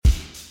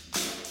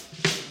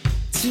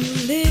to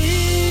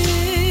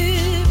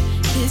live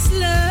this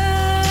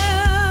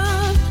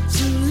love,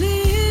 to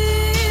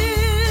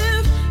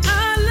live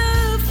our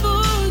love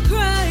for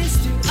Christ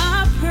through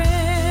our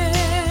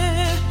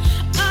prayer,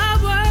 our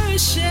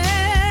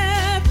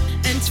worship,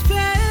 and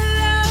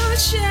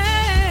fellowship.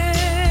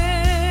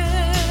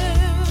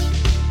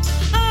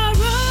 Our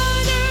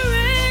honor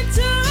and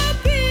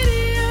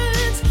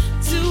obedience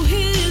to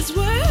His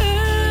word,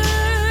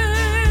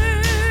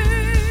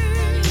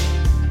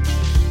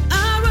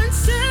 our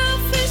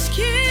unselfish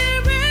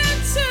care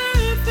and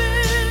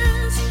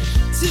service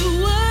to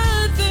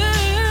others,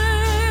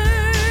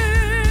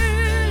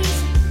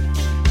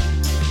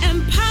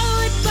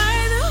 empowered by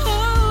the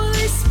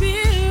Holy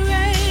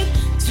Spirit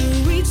to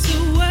reach the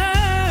world.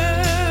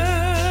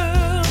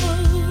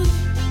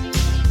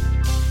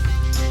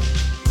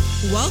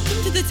 Welcome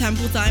to the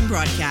Temple Time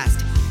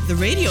broadcast, the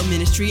radio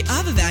ministry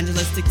of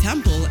Evangelistic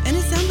Temple and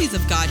Assemblies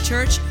of God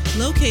Church,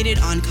 located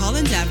on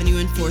Collins Avenue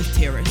and 4th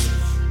Terrace.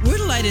 We're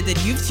delighted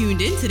that you've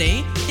tuned in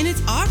today, and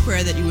it's our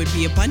prayer that you would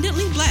be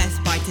abundantly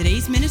blessed by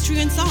today's ministry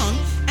and song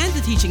and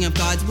the teaching of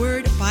God's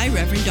Word by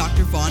Reverend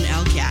Dr. Vaughn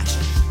L. Cash.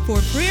 For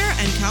prayer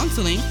and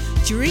counseling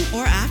during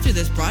or after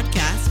this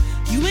broadcast,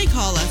 you may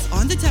call us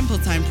on the Temple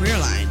Time prayer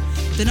line.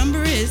 The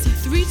number is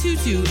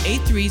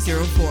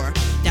 322-8304.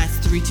 That's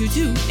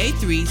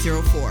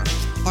 322-8304.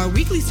 Our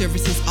weekly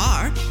services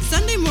are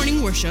Sunday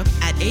morning worship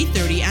at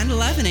 8:30 and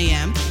 11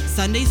 a.m.,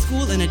 Sunday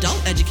school and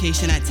adult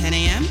education at 10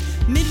 a.m.,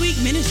 midweek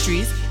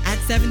ministries at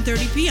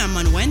 7:30 p.m.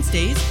 on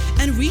Wednesdays,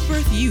 and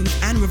Rebirth Youth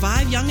and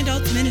Revive Young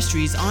Adults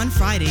Ministries on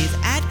Fridays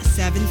at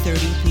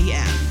 7:30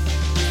 p.m.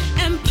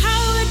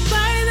 Empowered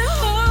by the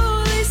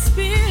Holy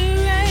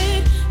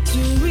Spirit to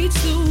reach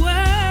the world.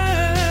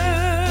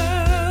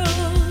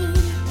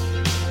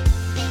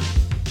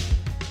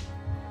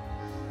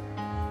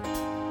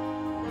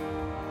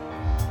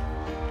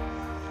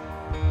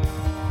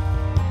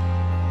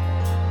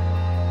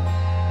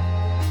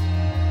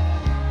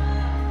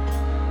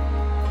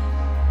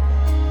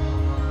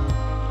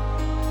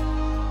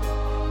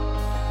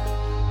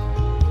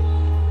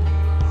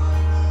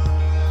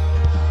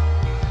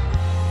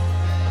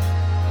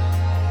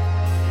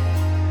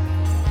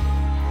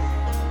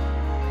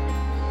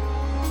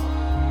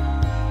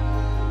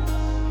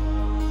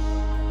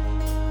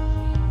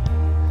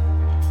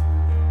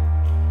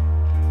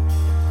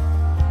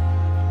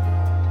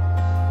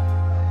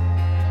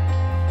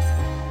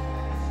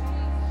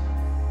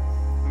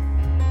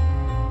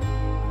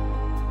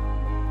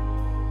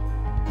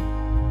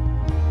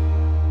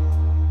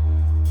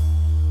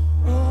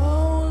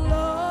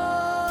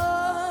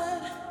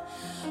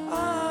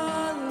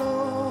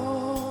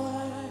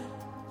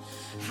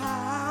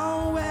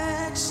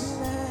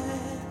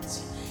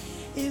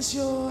 Is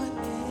your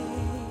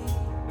name.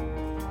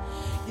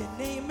 Your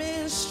name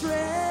is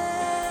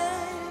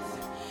strength.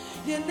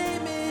 Your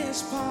name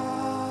is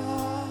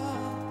power.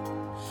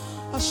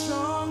 A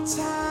strong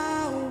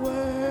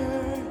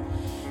tower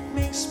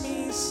makes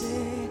me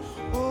say,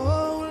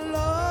 oh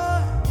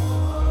Lord.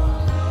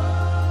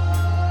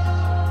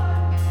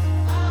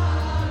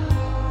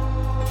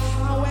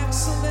 How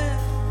excellent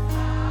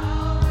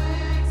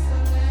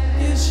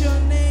is your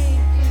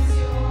name.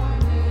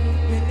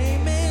 Your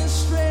name is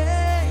strength.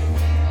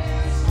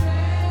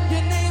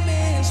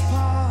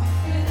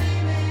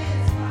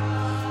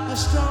 A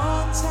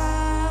strong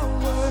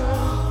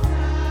tower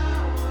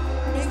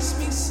makes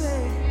me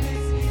say,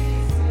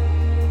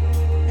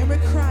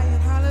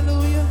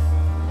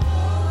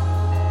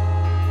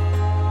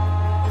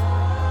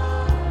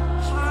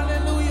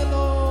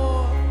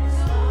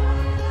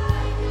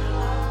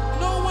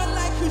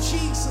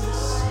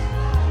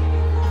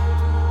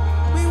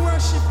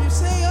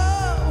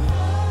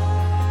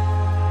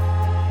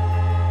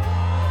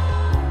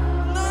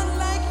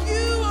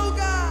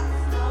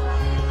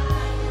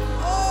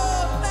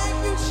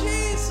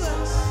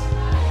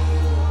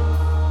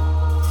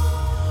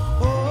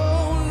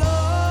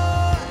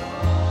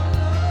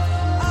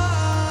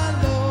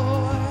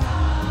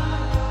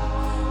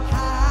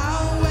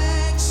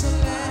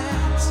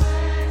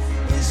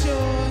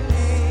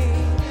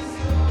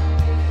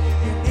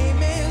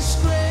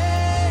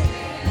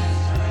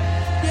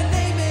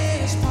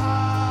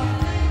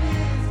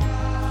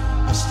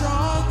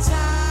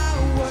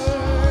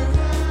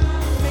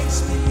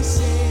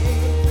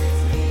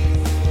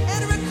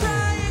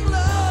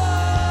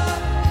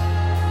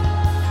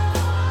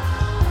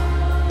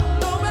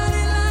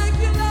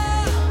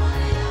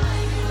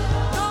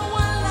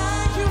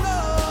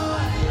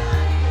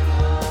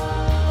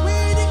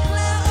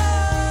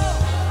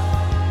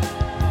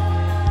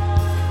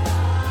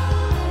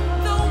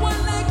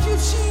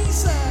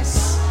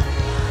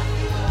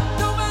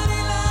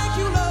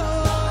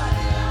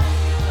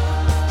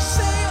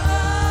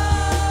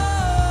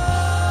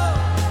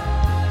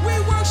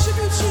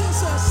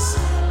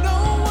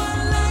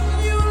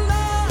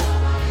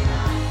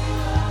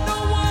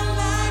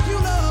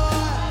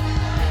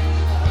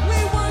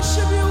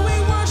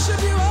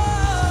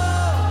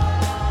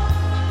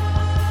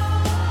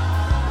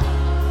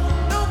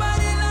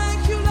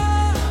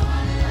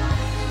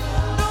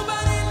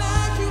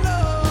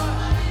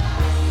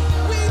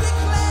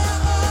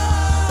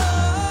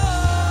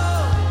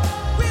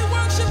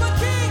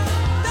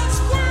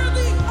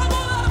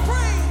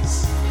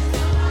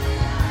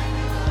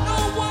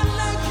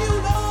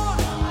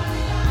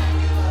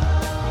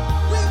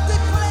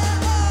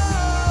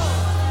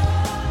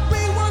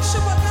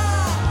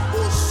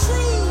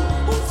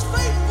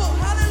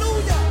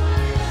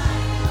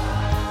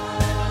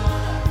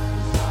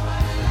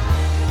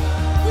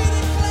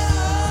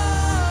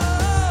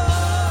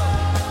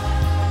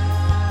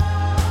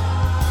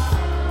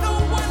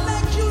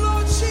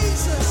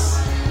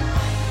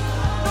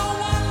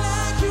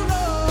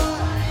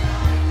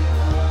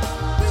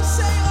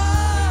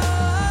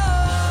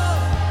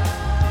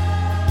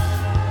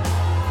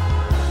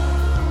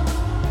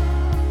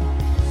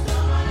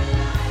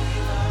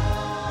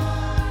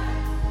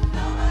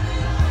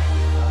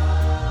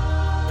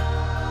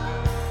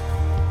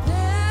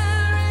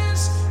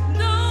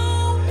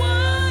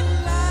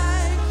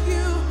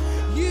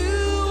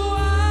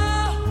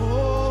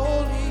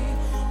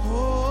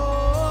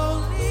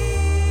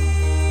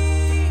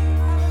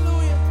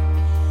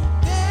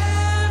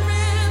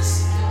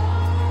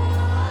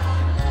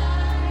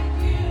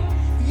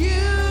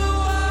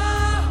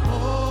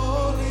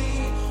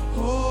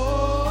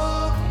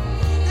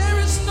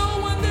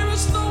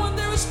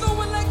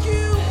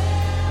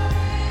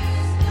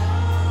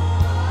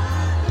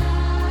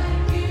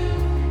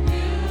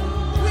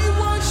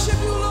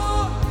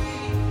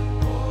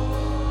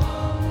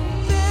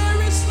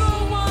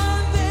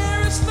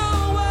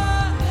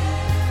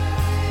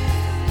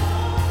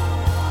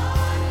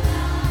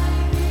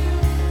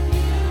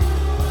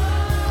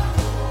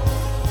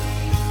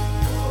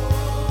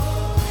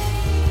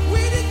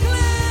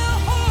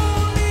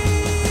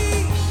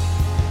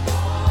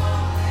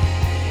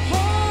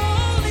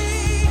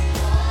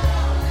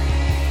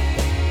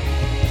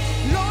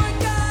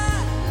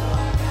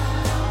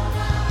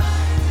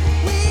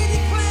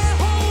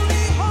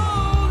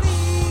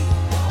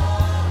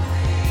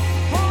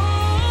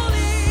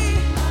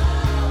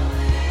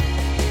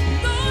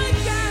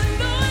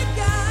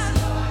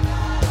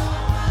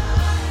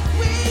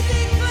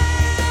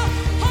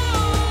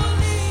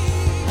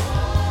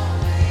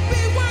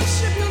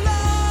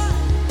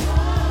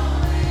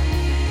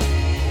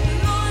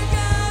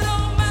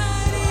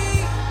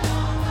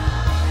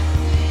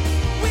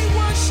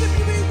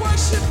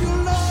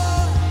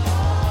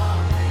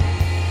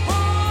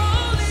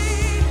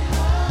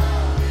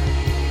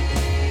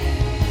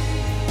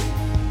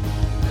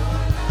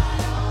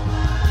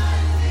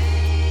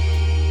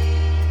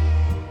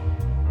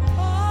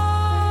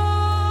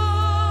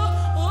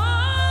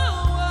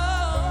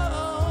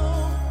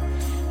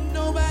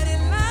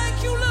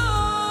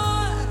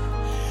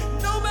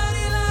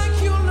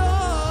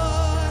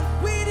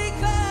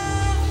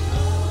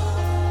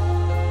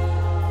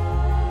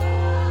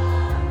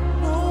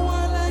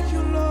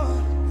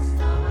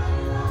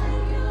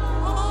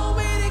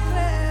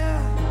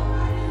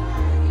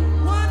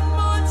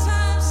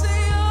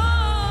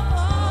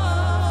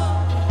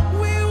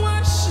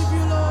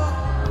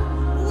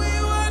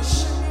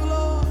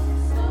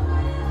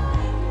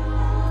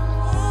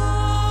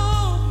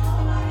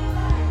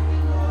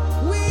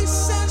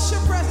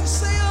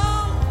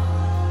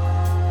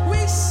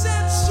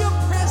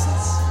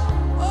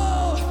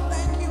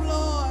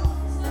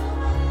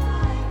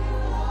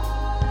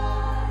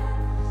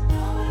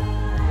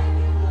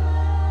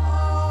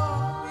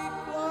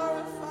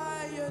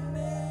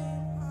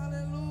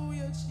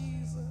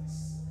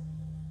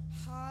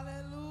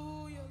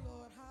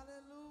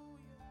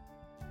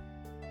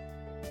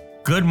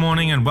 Good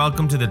morning and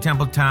welcome to the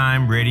Temple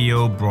Time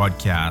radio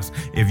broadcast.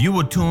 If you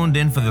were tuned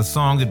in for the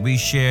song that we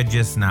shared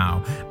just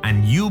now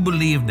and you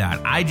believe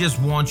that, I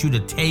just want you to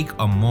take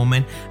a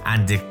moment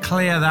and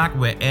declare that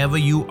wherever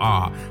you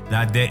are,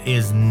 that there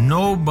is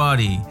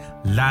nobody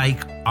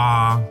like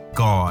our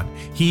God.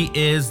 He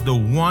is the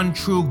one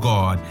true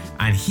God,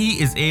 and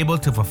He is able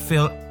to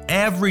fulfill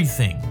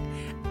everything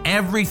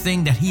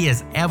that He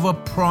has ever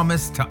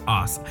promised to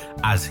us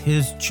as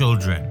His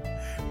children.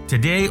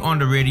 Today on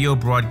the radio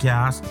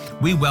broadcast,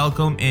 we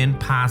welcome in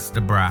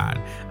Pastor Brad,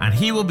 and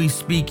he will be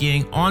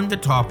speaking on the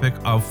topic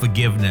of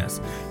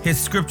forgiveness. His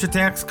scripture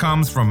text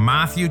comes from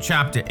Matthew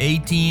chapter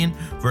 18,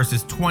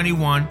 verses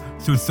 21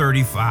 through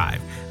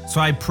 35. So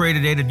I pray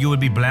today that you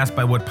would be blessed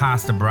by what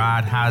Pastor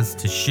Brad has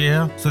to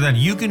share so that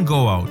you can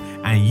go out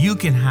and you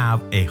can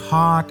have a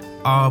heart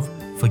of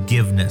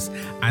forgiveness.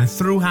 And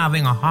through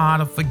having a heart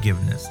of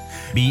forgiveness,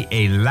 be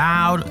a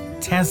loud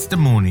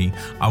testimony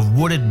of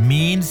what it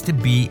means to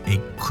be a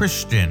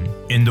Christian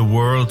in the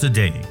world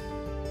today.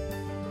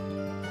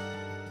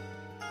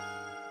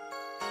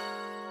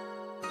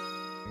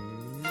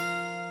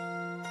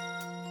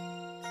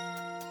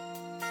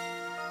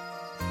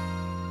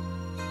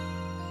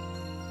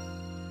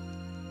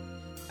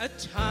 At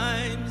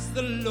times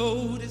the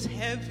load is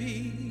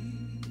heavy,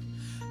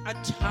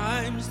 at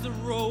times the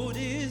road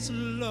is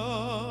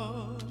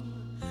long.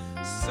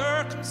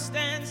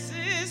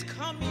 Circumstances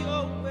come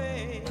your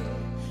way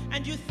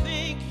and you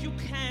think you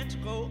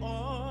can't go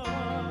on.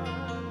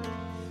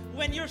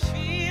 When you're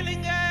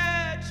feeling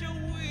at your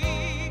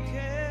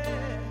weakest,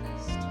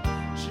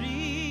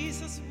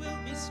 Jesus will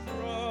be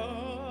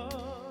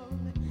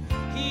strong.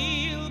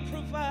 He'll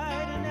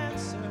provide an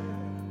answer.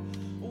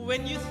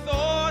 When you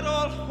thought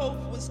all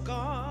hope was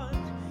gone,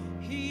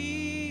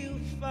 He'll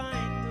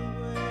find a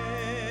way.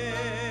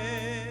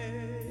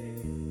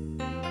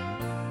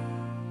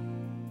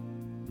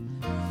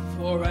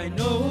 For I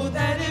know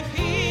that if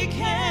He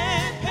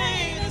can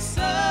paint a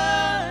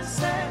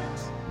sunset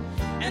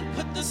and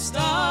put the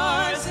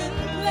stars in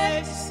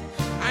place,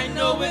 I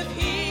know if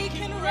He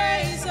can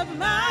raise up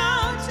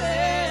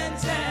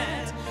mountains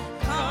and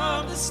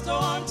calm the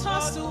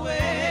storm-tossed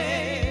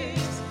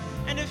waves,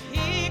 and if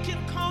He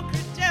can conquer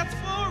death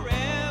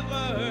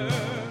forever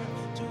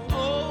to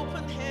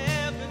open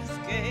heaven's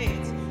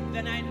gates,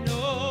 then I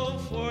know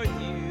for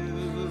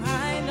you,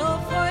 I know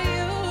for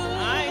you,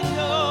 I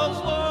know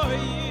for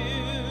you,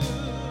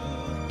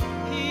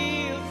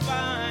 He'll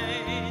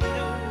find a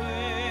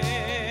way.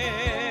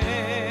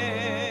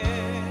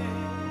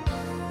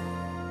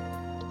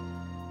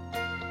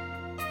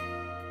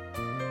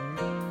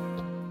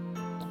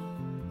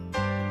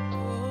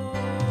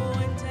 Oh,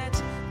 and at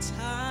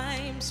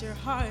times your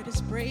heart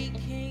is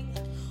breaking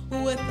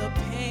with a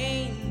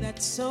pain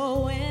that's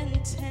so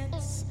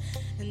intense,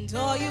 and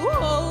all you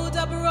hold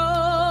are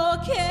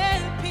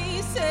broken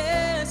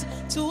pieces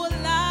to a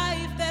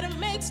life that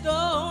makes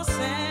no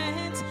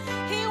sense.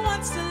 He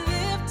wants to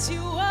lift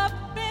you up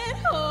and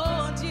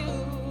hold you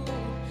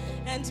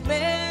and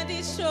bend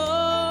His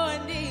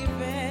short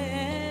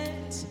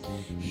event.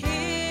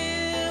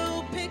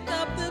 He'll pick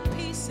up the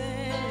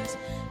pieces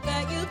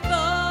that you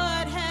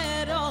thought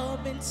had all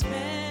been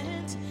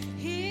spent.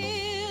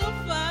 He'll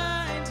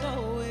find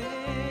a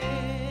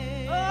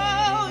way.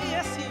 Oh,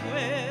 yes, He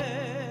will.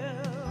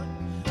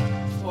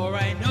 For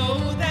I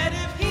know that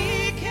if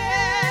He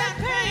can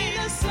paint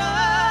a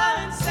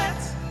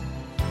sunset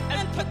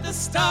and put the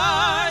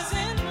stars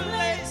in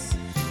place,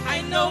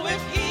 I know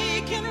if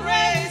He can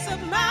raise up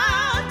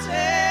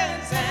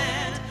mountains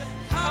and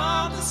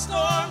calm the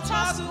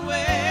storm-tossed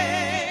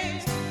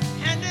waves,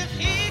 and if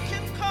He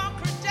can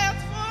conquer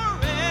death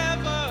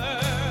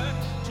forever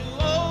to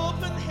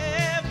open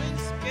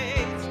heaven's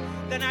gates,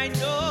 then I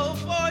know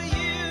for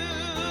you,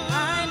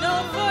 I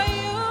know for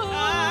you,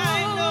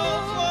 I know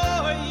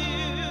for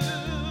you.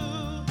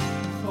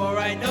 For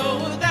I know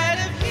that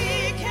if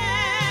He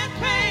can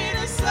paint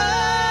a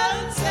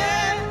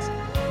sunset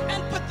and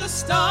put the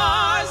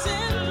stars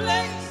in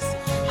place,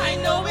 I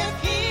know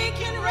if He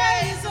can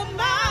raise up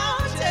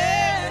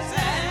mountains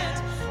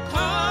and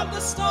calm the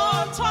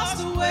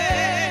storm-tossed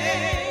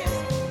waves,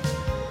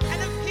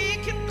 and if He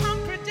can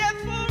conquer death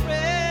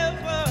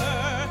forever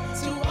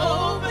to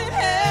open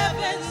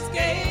heaven's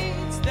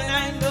gates, then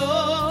I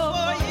know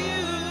for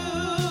you,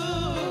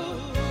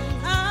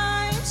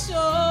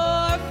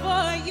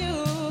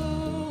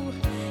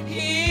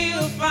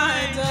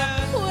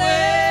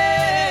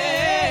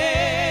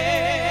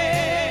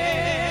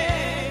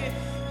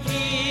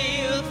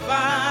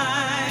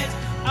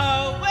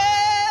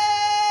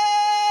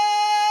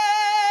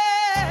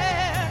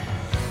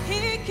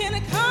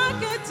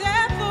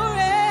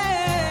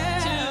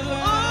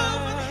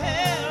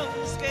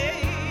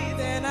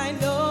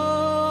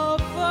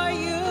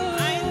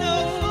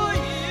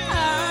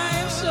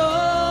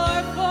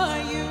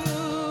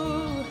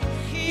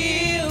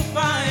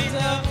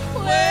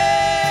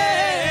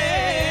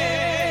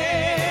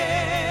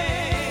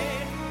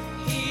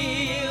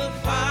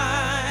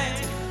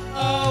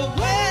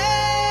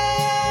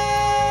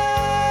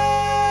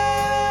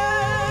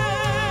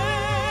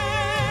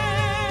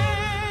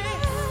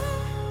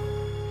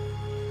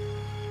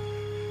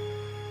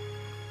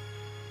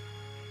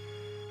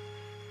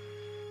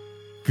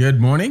 Good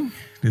morning.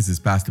 This is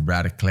Pastor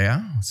Braddock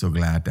Clare. So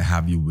glad to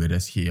have you with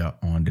us here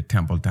on the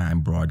Temple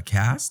Time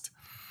broadcast.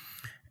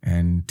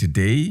 And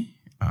today,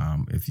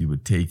 if you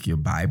would take your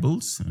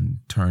Bibles and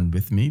turn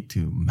with me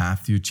to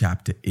Matthew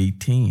chapter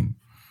 18,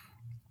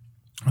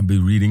 I'll be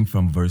reading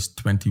from verse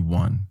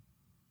 21.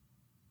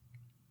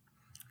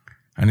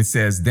 And it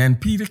says, "Then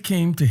Peter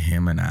came to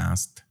him and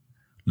asked,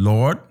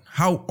 'Lord,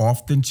 how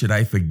often should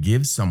I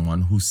forgive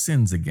someone who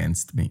sins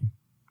against me?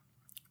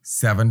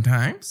 7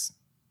 times?'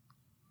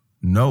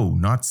 'No,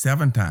 not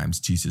 7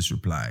 times,' Jesus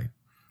replied,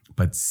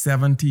 'but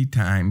 70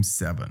 times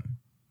 7.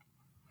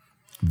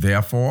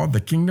 Therefore, the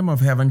kingdom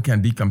of heaven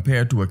can be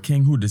compared to a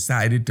king who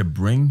decided to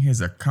bring his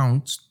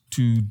accounts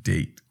to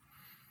date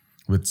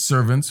with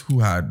servants who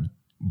had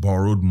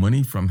borrowed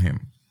money from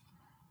him.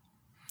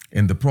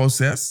 In the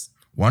process,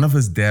 one of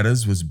his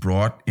debtors was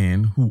brought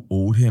in who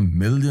owed him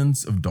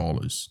millions of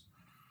dollars.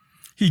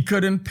 He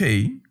couldn't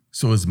pay,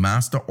 so his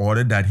master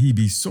ordered that he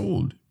be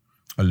sold,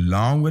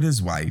 along with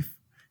his wife,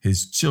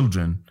 his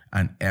children,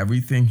 and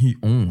everything he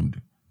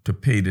owned, to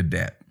pay the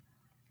debt.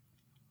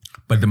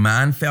 But the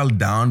man fell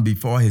down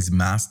before his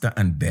master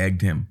and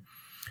begged him,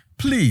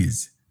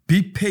 'Please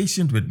be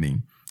patient with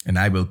me, and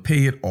I will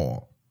pay it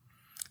all.'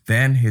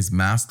 Then his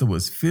master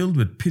was filled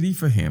with pity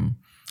for him,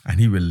 and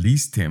he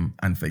released him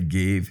and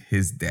forgave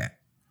his debt.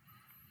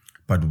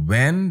 But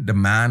when the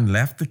man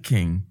left the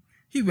king,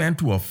 he went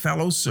to a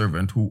fellow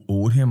servant who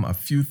owed him a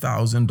few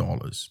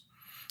 $1,000s.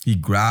 He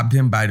grabbed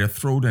him by the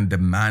throat and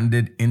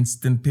demanded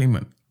instant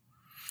payment.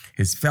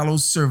 His fellow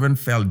servant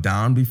fell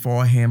down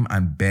before him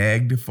and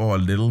begged for a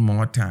little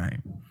more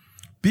time.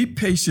 'Be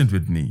patient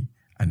with me,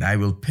 and I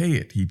will pay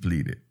it,' he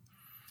pleaded.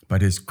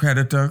 But his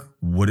creditor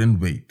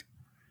wouldn't wait.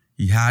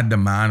 He had the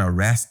man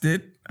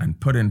arrested and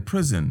put in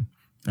prison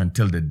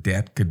until the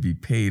debt could be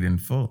paid in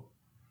full.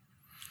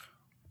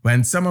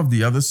 When some of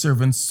the other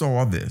servants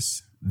saw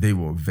this, they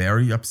were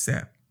very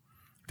upset.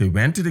 They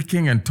went to the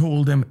king and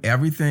told him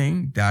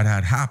everything that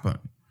had happened.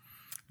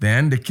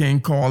 Then the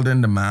king called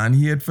in the man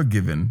he had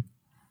forgiven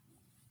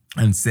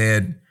and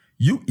said,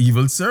 'You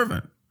evil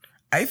servant,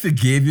 I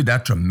forgave you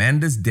that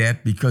tremendous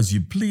debt because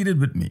you pleaded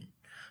with me.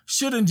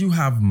 Shouldn't you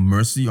have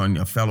mercy on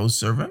your fellow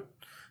servant,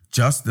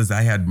 just as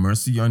I had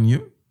mercy on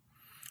you?'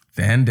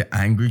 Then the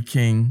angry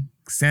king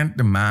sent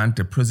the man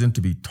to prison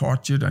to be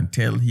tortured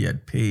until he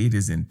had paid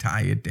his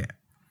entire debt.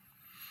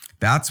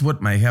 That's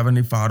what my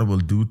heavenly Father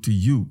will do to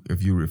you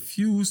if you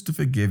refuse to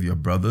forgive your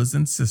brothers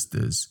and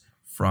sisters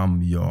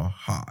from your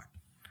heart."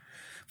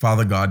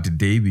 Father God,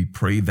 today we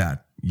pray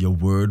that your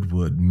word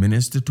would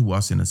minister to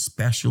us in a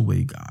special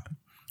way, God.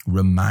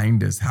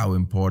 Remind us how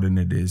important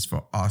it is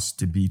for us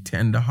to be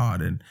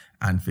tenderhearted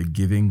and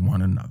forgiving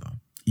one another,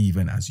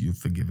 even as you've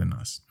forgiven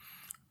us.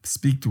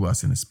 Speak to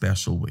us in a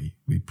special way,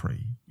 we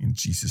pray. In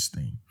Jesus'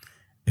 name,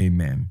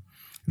 amen.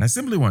 And I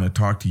simply want to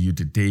talk to you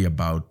today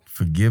about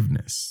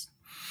forgiveness.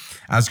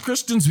 As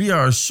Christians, we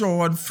are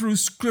assured through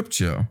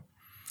Scripture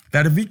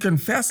that if we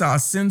confess our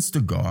sins to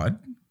God,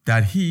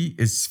 that He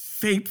is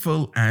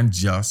faithful and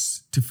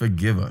just to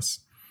forgive us.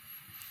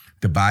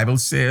 The Bible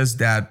says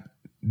that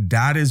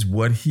is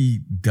what He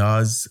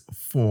does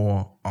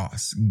for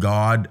us.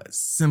 God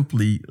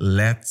simply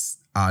lets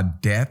our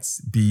debts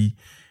be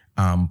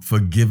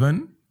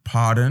forgiven,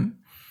 pardoned,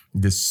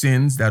 the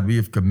sins that we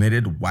have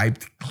committed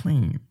wiped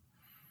clean.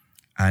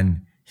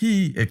 And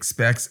He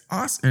expects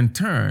us in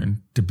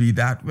turn to be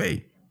that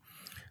way.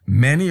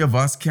 Many of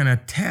us can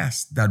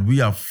attest that we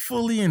are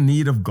fully in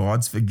need of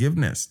God's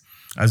forgiveness,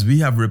 as we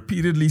have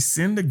repeatedly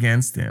sinned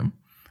against Him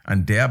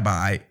and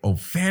thereby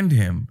offend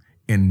Him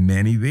in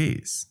many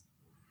ways.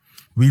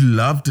 We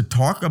love to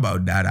talk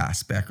about that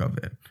aspect of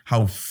it,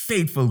 how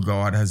faithful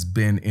God has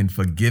been in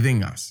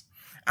forgiving us.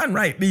 And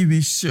rightly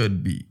we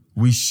should be.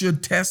 We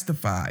should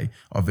testify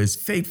of His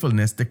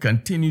faithfulness to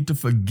continue to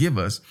forgive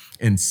us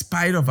in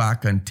spite of our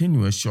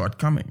continuous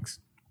shortcomings.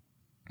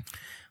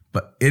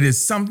 But it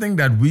is something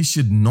that we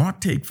should not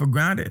take for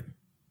granted.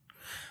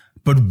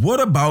 But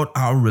what about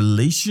our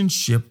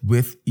relationship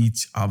with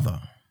each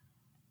other?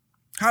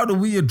 How do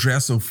we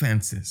address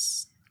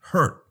offenses,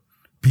 hurt,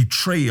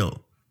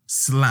 betrayal,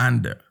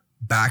 slander,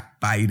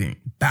 backbiting,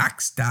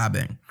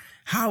 backstabbing?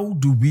 How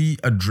do we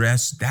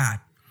address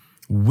that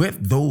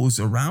with those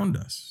around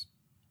us?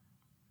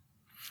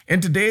 In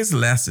today's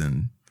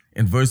lesson,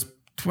 in verse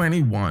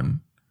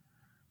 21,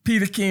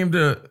 Peter came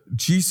to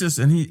Jesus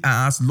and he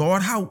asked,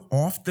 "Lord, how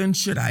often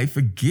should I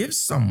forgive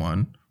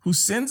someone who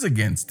sins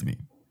against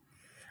me?"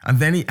 And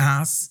then he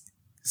asked,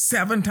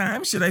 7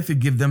 times? Should I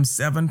forgive them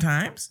 7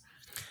 times?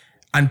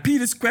 And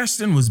Peter's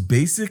question was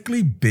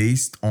basically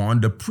based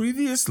on the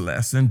previous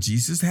lesson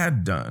Jesus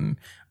had done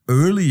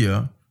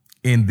earlier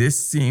in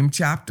this same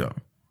chapter,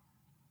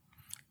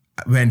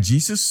 when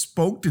Jesus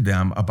spoke to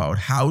them about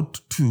how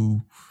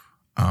to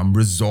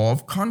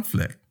resolve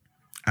conflict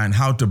and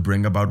how to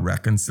bring about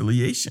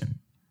reconciliation.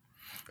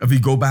 If we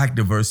go back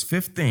to verse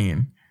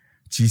 15,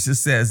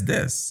 Jesus says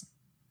this: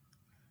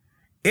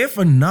 "If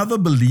another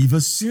believer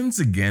sins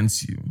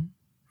against you,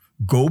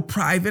 go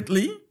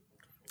privately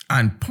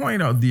and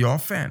point out the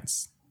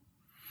offense.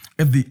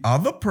 If the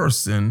other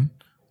person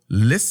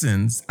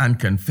listens and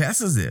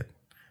confesses it,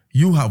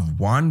 you have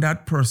won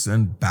that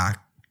person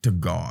back to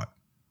God.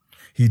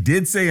 He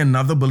did say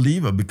another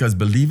believer, because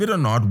believe it or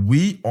not,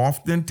 we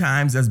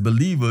oftentimes as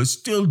believers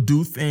still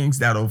do things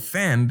that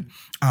offend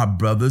our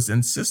brothers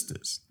and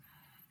sisters.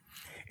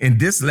 In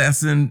this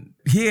lesson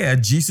here,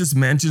 Jesus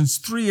mentions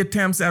 3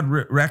 attempts at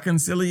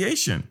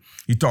reconciliation.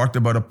 He talked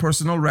about a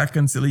personal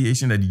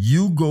reconciliation, that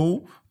you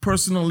go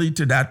personally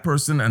to that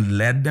person and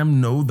let them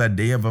know that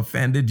they have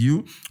offended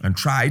you and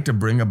try to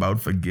bring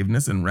about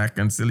forgiveness and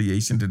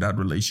reconciliation to that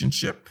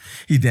relationship.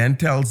 He then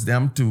tells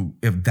them to,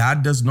 if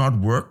that does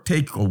not work,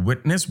 take a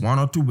witness, 1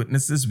 or 2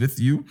 witnesses with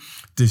you,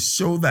 to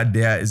show that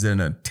there is an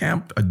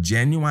attempt, a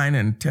genuine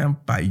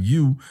attempt by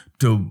you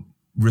to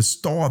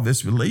restore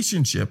this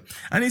relationship.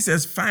 And he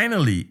says,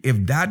 finally,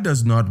 if that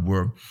does not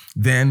work,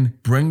 then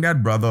bring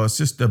that brother or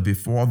sister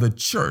before the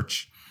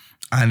church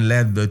and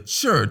let the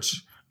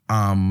church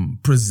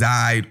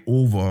preside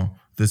over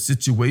the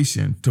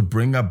situation to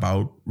bring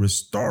about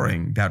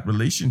restoring that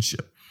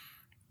relationship.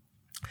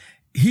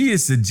 He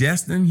is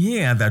suggesting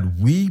here that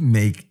we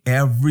make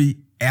every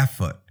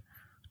effort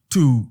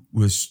to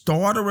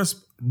restore the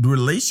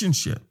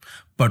relationship,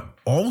 but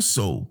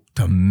also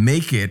to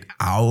make it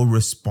our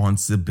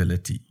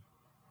responsibility.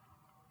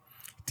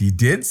 He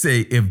did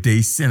say if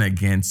they sin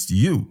against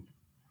you,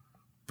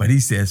 but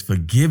he says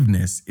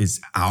forgiveness is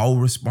our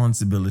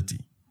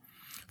responsibility.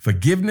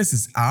 Forgiveness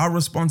is our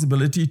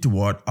responsibility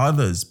toward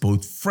others,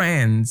 both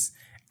friends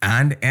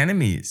and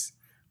enemies,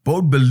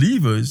 both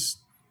believers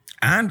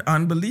and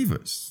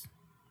unbelievers.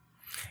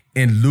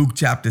 In Luke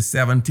chapter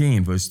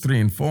 17, verse 3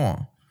 and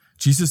 4,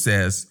 Jesus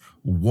says,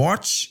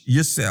 watch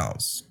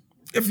yourselves.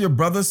 If your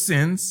brother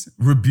sins,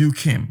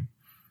 rebuke him.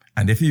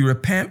 And if he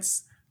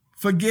repents,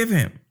 forgive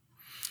him.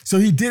 So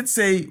he did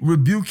say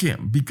rebuke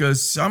him,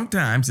 because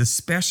sometimes,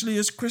 especially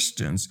as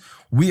Christians,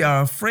 we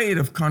are afraid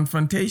of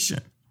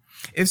confrontation.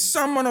 If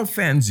someone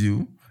offends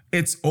you,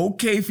 it's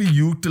okay for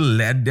you to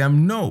let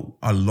them know.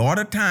 A lot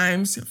of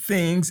times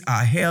things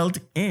are held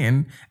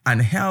in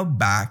and held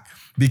back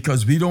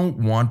because we don't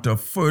want to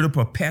further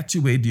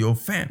perpetuate the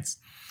offense.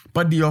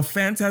 But the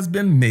offense has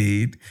been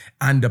made,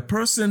 and the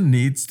person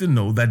needs to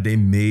know that they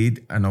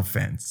made an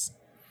offense.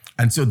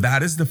 And so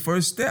that is the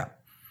first step.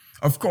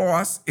 Of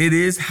course, it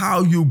is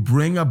how you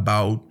bring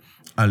about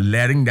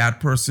letting that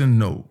person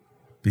know.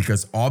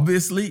 Because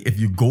obviously, if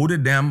you go to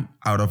them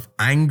out of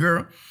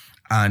anger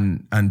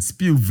and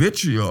spew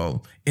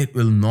vitriol, it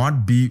will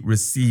not be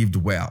received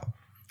well.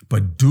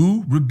 But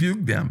do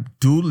rebuke them.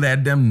 Do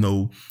let them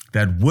know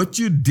that what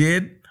you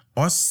did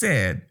or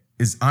said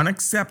is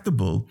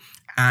unacceptable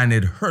and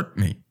it hurt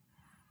me.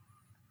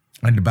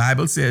 And the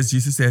Bible says,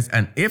 Jesus says,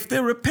 and if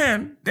they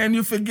repent, then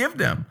you forgive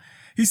them.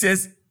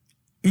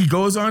 He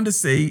goes on to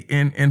say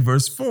in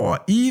verse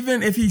 4,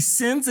 even if he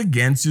sins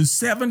against you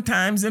 7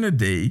 times in a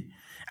day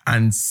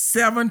and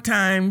 7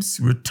 times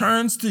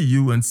returns to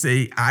you and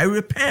say, I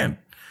repent,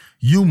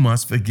 you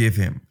must forgive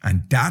him.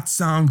 And that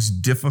sounds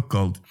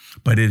difficult,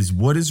 but it is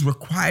what is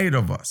required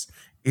of us.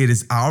 It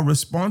is our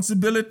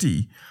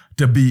responsibility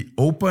to be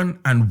open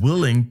and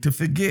willing to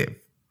forgive.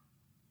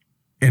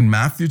 In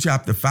Matthew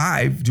chapter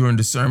 5, during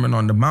the Sermon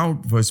on the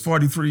Mount, verse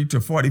 43 to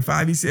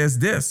 45, he says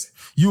this,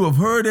 you have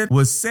heard it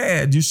was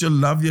said, you shall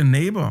love your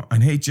neighbor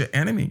and hate your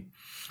enemy.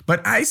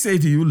 But I say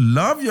to you,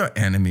 love your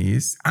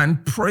enemies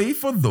and pray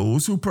for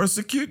those who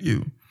persecute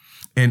you,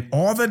 in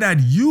order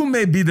that you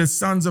may be the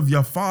sons of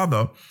your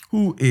Father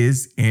who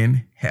is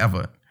in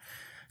heaven.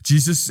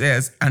 Jesus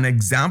says an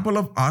example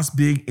of us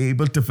being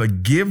able to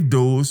forgive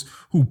those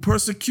who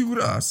persecute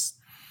us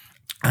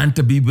and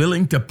to be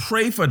willing to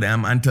pray for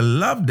them and to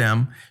love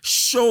them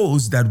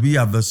shows that we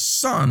are the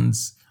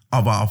sons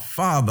of our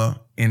Father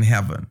in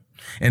heaven.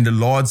 In the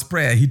Lord's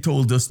Prayer, he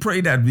told us, pray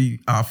that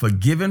we are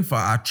forgiven for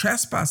our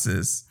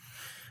trespasses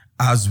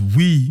as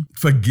we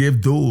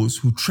forgive those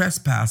who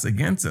trespass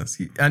against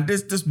us. And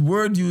this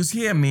word used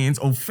here means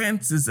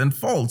offenses and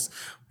faults.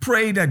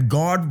 Pray that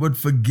God would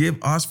forgive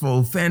us for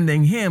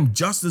offending him,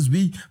 just as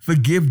we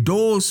forgive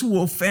those who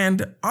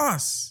offend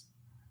us.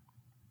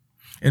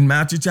 In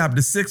Matthew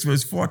chapter 6,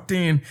 verse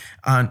 14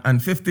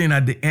 and 15,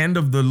 at the end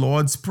of the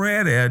Lord's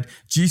Prayer there,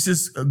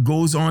 Jesus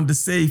goes on to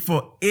say,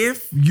 for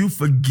if you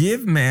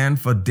forgive men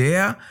for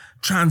their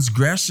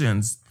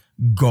transgressions,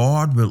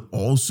 God will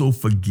also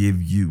forgive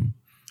you.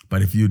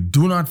 But if you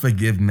do not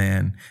forgive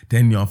man,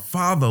 then your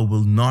Father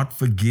will not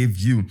forgive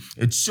you.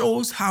 It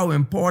shows how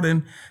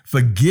important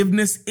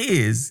forgiveness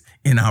is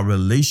in our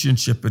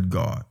relationship with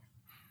God.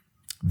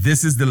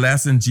 This is the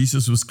lesson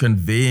Jesus was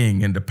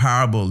conveying in the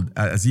parable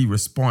as he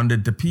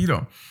responded to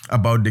Peter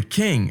about the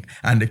king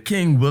and the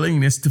king's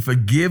willingness to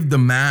forgive the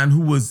man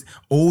who was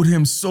owed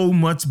him so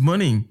much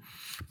money,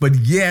 but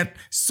yet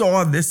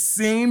saw the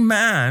same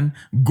man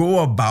go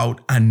about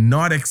and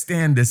not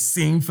extend the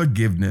same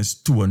forgiveness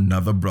to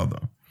another brother.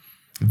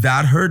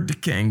 That hurt the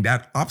king,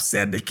 that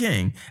upset the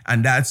king,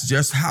 and that's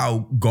just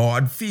how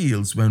God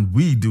feels when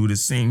we do the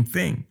same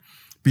thing,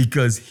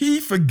 because he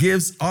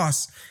forgives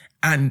us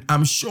And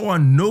I'm sure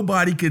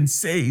nobody can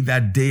say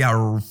that they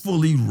are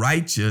fully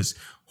righteous,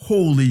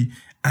 holy,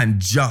 and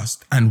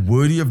just, and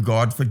worthy of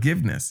God's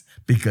forgiveness,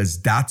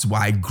 because that's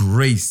why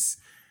grace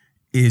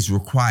is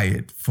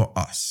required for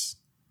us.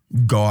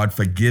 God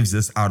forgives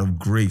us out of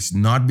grace,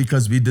 not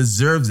because we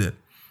deserve it,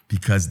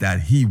 because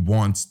that he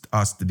wants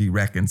us to be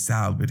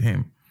reconciled with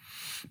him.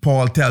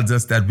 Paul tells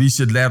us that we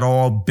should let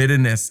all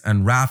bitterness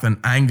and wrath and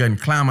anger and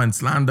clamor and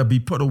slander be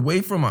put away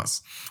from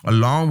us,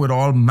 along with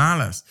all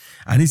malice.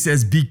 And he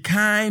says, be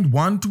kind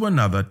one to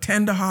another,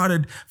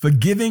 tenderhearted,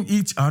 forgiving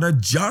each other,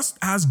 just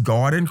as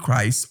God in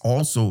Christ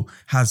also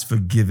has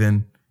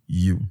forgiven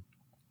you.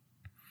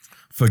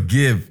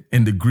 Forgive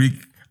in the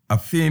Greek,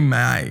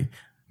 aphemai,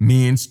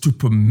 means to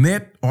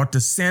permit or to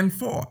send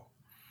forth.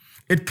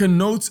 It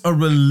connotes a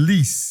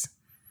release.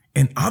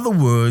 In other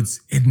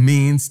words, it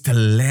means to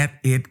let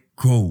it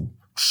go.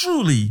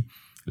 Truly,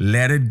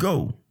 let it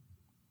go.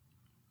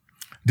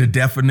 The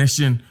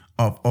definition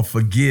of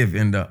forgive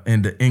in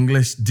the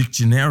English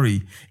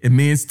dictionary, it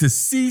means to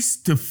cease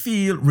to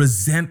feel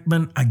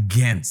resentment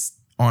against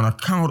on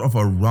account of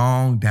a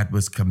wrong that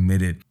was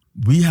committed.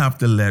 We have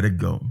to let it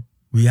go.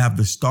 We have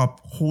to stop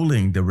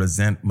holding the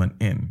resentment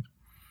in.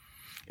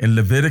 In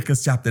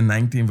Leviticus chapter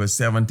 19, verse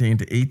 17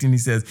 to 18, he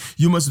says,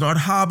 you must not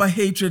harbor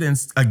hatred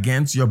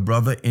against your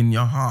brother in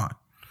your heart.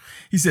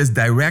 He says,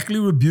 directly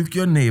rebuke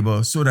your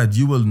neighbor so that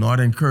you will not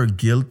incur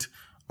guilt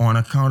on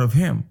account of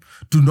him.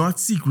 Do not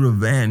seek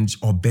revenge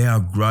or bear a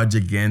grudge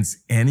against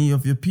any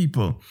of your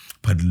people,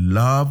 but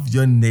love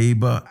your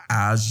neighbor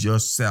as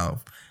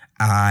yourself.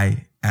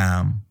 I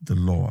am the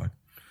Lord.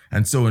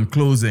 And so in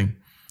closing,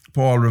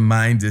 Paul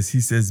reminds us,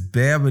 he says,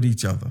 bear with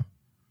each other.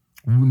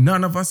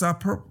 None of us are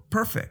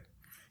perfect.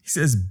 He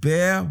says,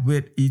 bear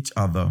with each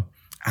other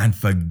and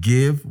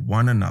forgive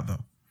one another.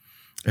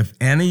 If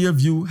any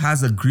of you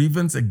has a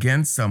grievance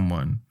against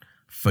someone,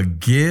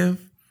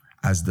 forgive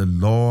as the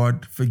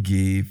Lord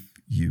forgave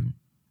you.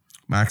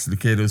 Max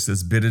Lucado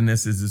says,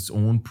 bitterness is its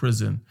own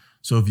prison.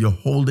 So if you're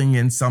holding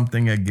in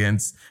something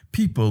against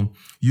people,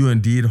 you're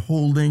indeed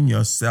holding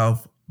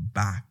yourself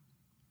back.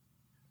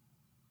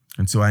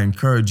 And so I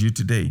encourage you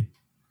today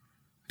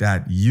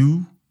that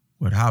you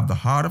would have the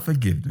heart of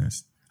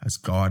forgiveness as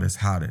God has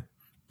had it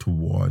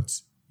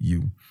towards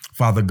you.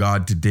 Father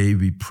God, today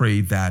we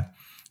pray that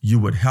you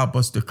would help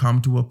us to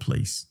come to a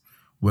place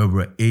where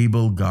we're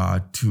able,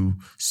 God, to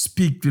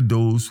speak to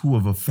those who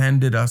have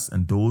offended us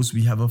and those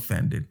we have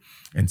offended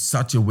in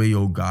such a way,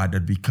 oh God,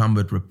 that we come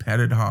with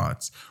repentant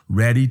hearts,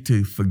 ready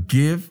to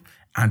forgive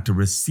and to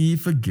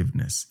receive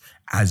forgiveness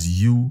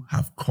as you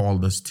have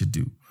called us to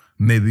do.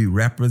 May we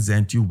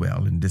represent you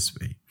well in this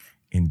way.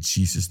 In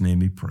Jesus' name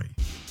we pray.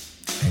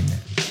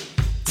 Amen.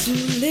 To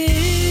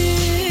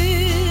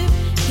live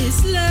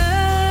His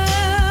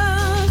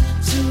love,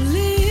 to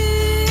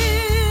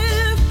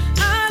live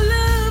our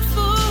love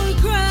for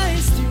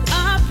Christ through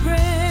our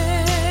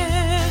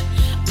prayer,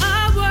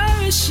 our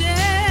worship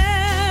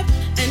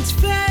and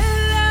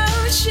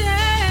fellowship,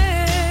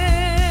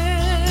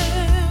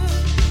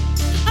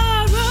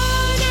 our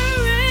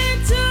honor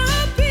and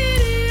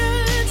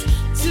obedience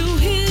to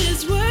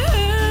His word,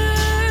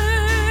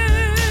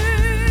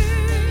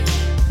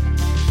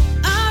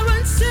 our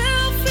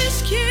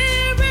unselfish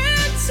care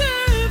and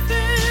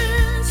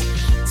service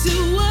to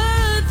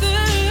others,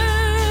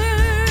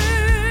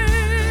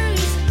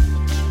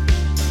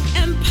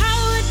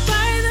 empowered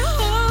by the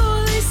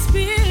Holy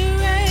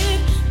Spirit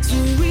to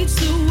reach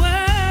the world.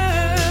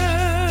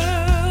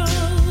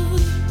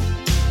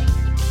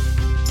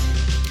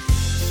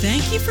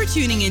 Thank you for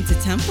tuning into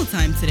Temple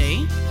Time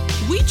today.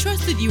 We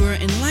trust that you are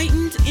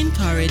enlightened,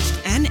 encouraged,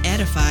 and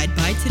edified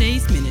by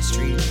today's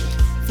ministry.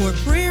 For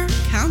prayer,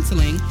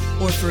 counseling,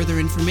 or further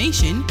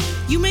information,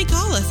 you may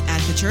call us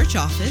at the church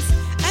office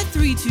at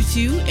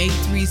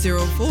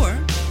 322-8304.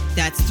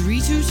 That's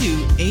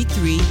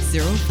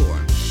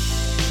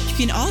 322-8304. You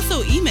can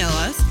also email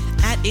us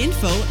at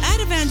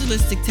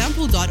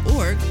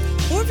info@evangelistictemple.org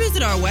or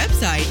visit our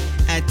website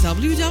at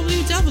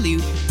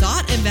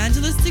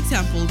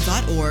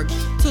www.evangelistictemple.org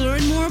to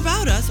learn more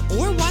about us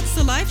or watch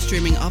the live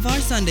streaming of our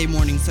Sunday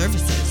morning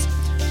services.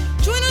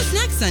 Join us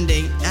next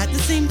Sunday at the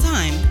same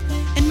time,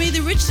 and may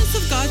the richness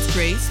of God's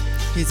grace,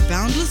 His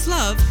boundless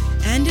love,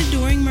 and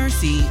enduring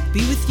mercy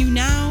be with you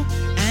now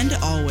and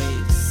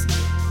always.